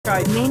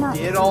I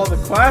did all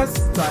the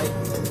quests.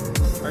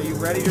 Are you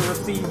ready to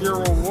receive your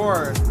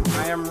reward?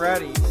 I am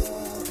ready.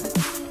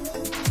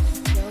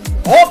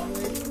 Oh!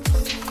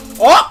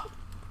 Oh!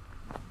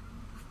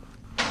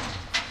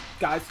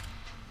 Guys.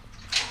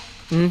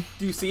 Do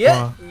you see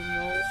it?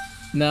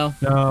 No.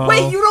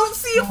 Wait, you don't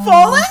see it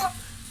falling?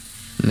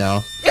 No.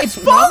 It's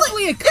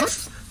falling!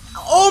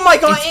 Oh my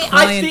god,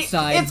 I think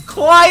it's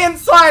client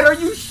side. Are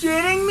you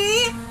shitting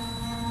me?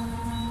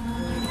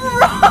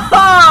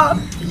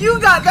 Bruh!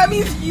 That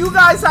means you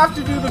guys have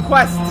to do the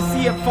quest to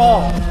see it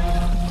fall.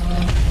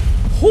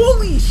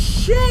 Holy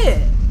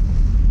shit!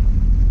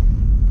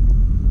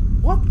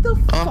 What the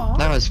fuck?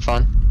 That was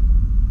fun.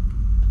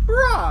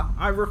 Bruh!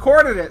 I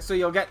recorded it so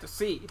you'll get to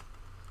see.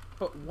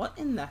 But what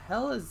in the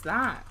hell is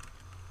that?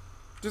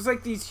 Just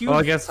like these huge Well,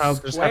 I guess I'll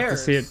just have to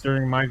see it squares.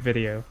 during my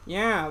video.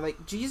 Yeah,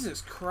 like,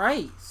 Jesus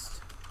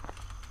Christ.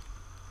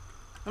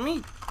 Let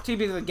me TP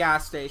to the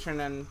gas station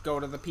and go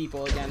to the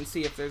people again,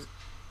 see if there's...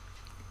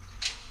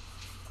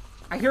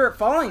 I hear it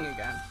falling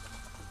again.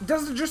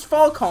 Does it just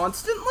fall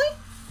constantly?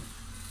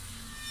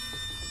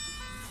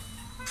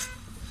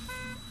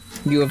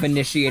 You have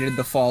initiated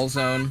the fall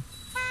zone.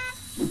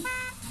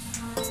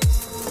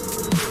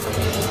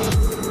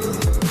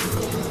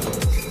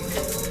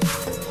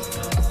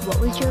 What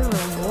was your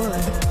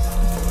reward?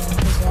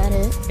 Was that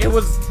it? It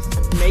was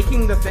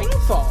making the thing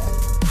fall.